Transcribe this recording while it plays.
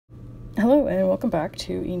Hello and welcome back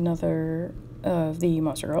to another of the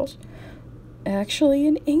Monster Girls. Actually,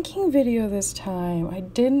 an inking video this time. I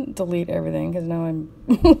didn't delete everything because now I'm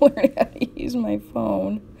learning how to use my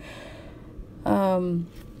phone.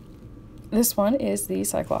 This one is the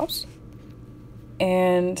Cyclops.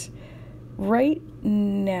 And right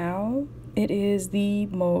now, it is the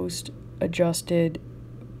most adjusted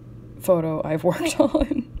photo I've worked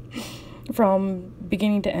on. From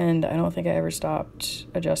beginning to end, I don't think I ever stopped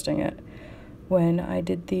adjusting it. When I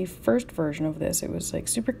did the first version of this, it was like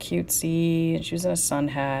super cutesy, and she was in a sun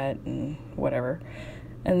hat and whatever.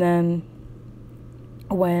 And then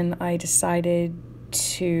when I decided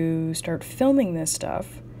to start filming this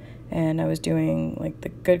stuff, and I was doing like the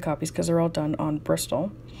good copies because they're all done on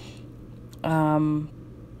Bristol,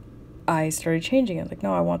 I started changing it. Like,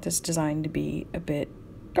 no, I want this design to be a bit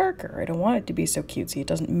darker. I don't want it to be so cutesy. It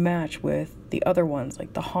doesn't match with the other ones,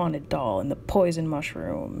 like the haunted doll and the poison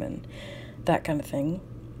mushroom and that kind of thing.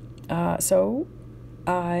 So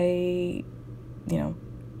I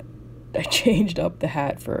changed up the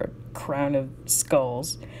hat for a crown of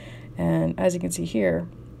skulls. And as you can see here,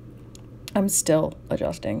 I'm still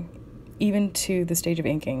adjusting. Even to the stage of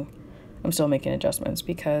inking, I'm still making adjustments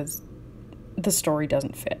because the story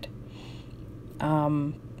doesn't fit.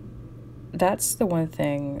 That's the one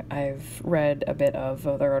thing I've read a bit of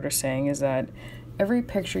other artists saying, is that every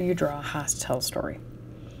picture you draw has to tell a story.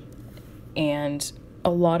 And a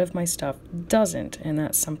lot of my stuff doesn't, and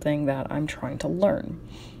that's something that I'm trying to learn.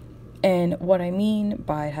 And what I mean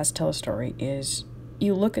by it has to tell a story is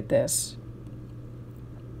you look at this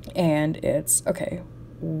and it's, okay,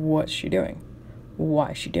 what's she doing?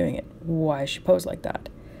 Why is she doing it? Why is she posed like that?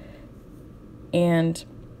 And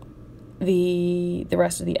the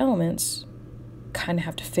rest of the elements kind of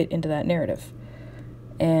have to fit into that narrative.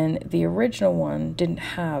 And the original one didn't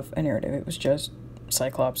have a narrative. It was just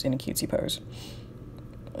Cyclops in a cutesy pose.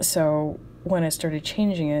 So when I started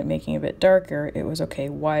changing it, making it a bit darker, it was, okay,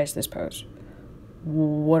 why is this pose?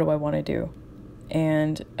 What do I want to do?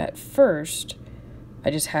 And at first,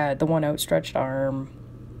 I just had the one outstretched arm,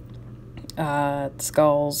 the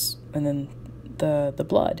skulls, and then the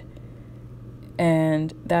blood.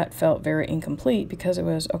 And that felt very incomplete because it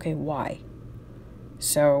was, okay, why?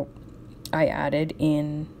 So I added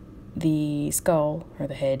in the skull, or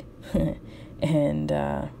the head, and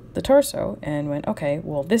the torso, and went, okay,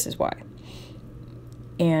 well, this is why.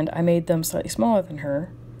 And I made them slightly smaller than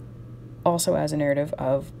her, also as a narrative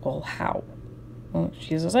of, well, how? Well,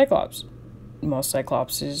 she's a Cyclops. Most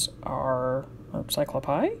Cyclopses are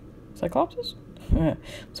Cyclopi? Cyclopses?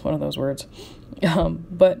 It's one of those words.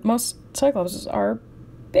 But most Cyclopses are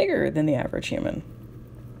bigger than the average human.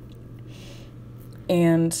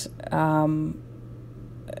 And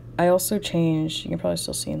I also changed, you can probably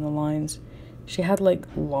still see in the lines, she had like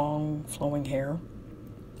long flowing hair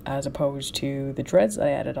as opposed to the dreads I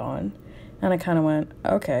added on. And I kind of went,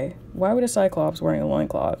 okay, why would a Cyclops wearing a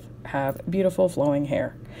loincloth have beautiful flowing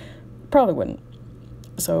hair? Probably wouldn't.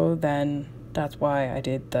 So then that's why I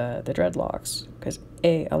did the dreadlocks, because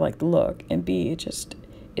A, I like the look, and B,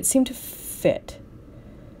 it seemed to fit.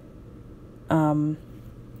 Oh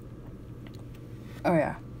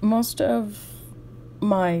yeah, most of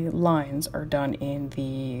my lines are done in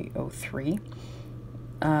the 03.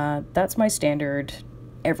 That's my standard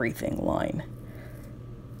everything line.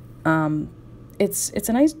 It's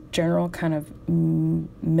a nice general kind of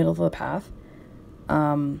middle of the path.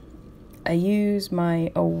 I use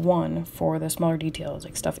my 01 for the smaller details,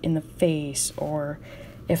 like stuff in the face, or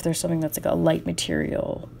if there's something that's like a light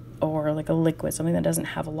material or like a liquid, something that doesn't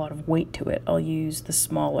have a lot of weight to it, I'll use the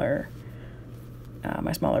smaller,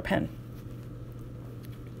 my smaller pen.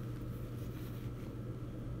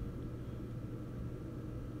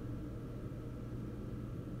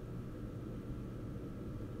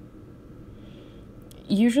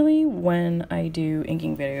 Usually when I do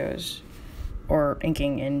inking videos, or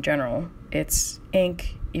inking in general, it's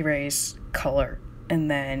ink, erase, color, and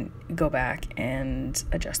then go back and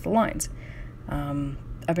adjust the lines.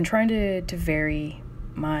 I've been trying to vary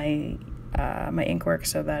my my ink work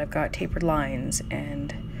so that I've got tapered lines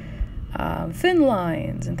and thin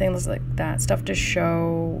lines and things like that, stuff to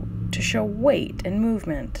show weight and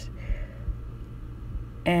movement.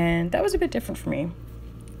 And that was a bit different for me,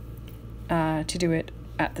 to do it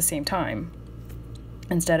at the same time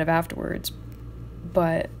instead of afterwards.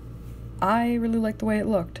 But I really liked the way it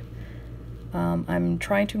looked. I'm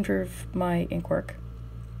trying to improve my ink work.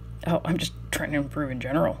 Oh, I'm just trying to improve in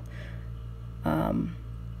general.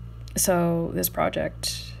 So this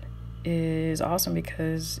project is awesome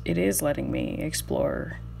because it is letting me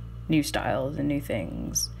explore new styles and new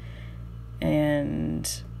things. And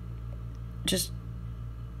just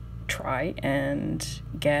try and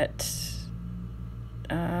get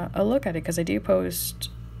a look at it, because I do post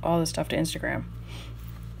all this stuff to Instagram,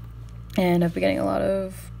 and I've been getting a lot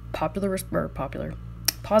of positive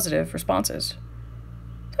responses.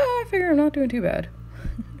 So I figure I'm not doing too bad.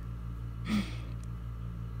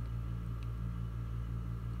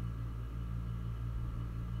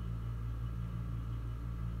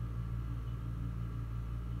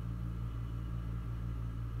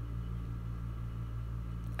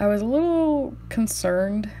 I was a little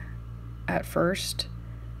concerned at first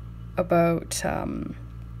about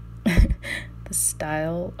the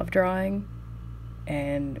style of drawing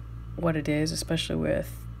and what it is, especially with,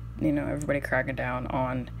 everybody cracking down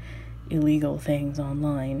on illegal things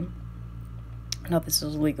online. Not this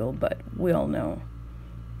is illegal, but we all know,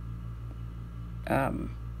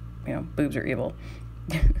 boobs are evil.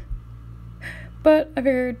 But I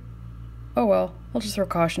figured, oh well, I'll just throw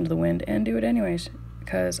caution to the wind and do it anyways,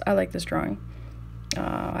 because I like this drawing.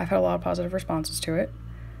 I've had a lot of positive responses to it,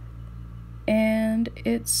 and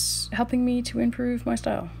it's helping me to improve my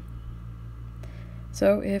style.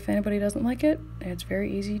 So if anybody doesn't like it, it's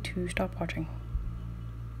very easy to stop watching.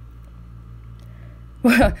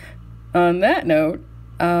 Well, on that note,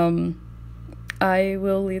 I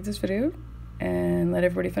will leave this video and let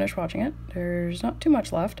everybody finish watching it. There's not too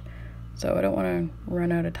much left, so I don't want to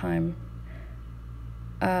run out of time.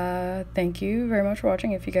 Thank you very much for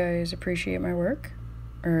watching. If you guys appreciate my work,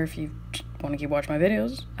 or if you want to keep watching my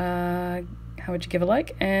videos, how would you give a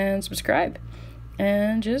like and subscribe?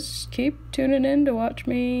 And just keep tuning in to watch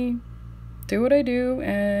me do what I do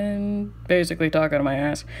and basically talk out of my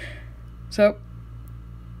ass. So,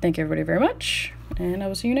 thank you everybody very much, and I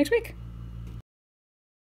will see you next week.